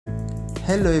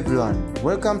Hello everyone,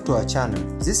 welcome to our channel.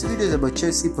 This video is about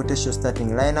Chelsea potential starting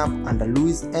lineup under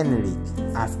Luis Enrique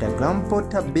after Graham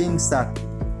Potter being sacked.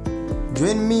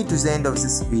 Join me to the end of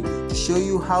this video to show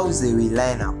you how they will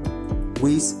line up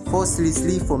with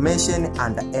 4-3-3 formation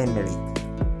under Enrique.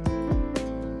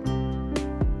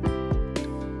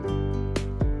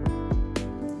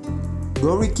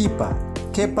 Goalkeeper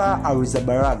Kepa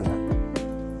Arrizabalaga.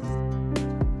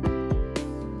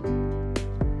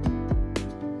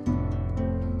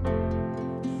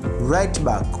 Right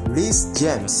back Reece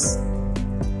James.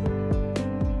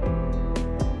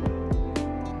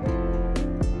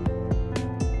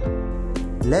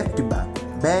 Left back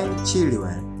Ben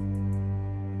Chilwell.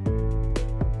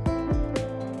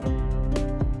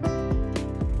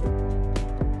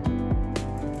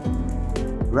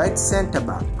 Right centre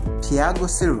back Thiago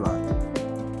Silva.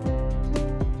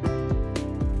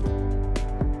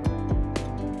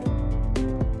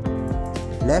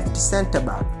 Left centre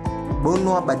back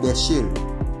Rumour.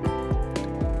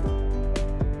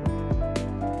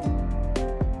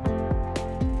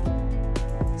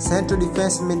 Central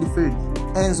defense midfield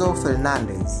Enzo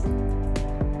Fernandez.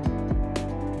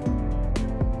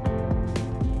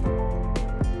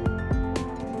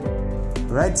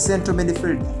 Right central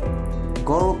midfield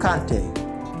Golo Kante.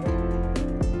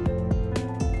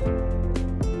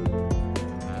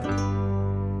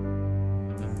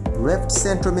 Left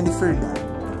central midfielder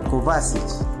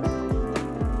Kovacic.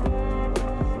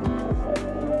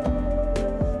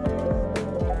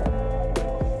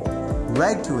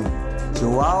 Right wing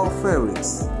Joao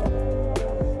Felix.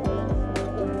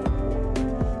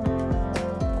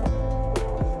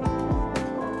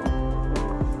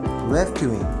 Left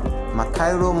wing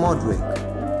Mikhailo Modric.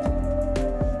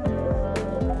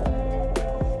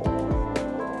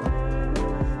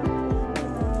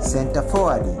 Center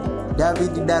forward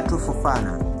David Datu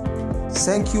Fofana.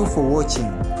 Thank you for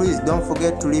watching. Please don't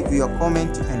forget to leave your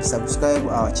comment and subscribe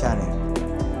our channel.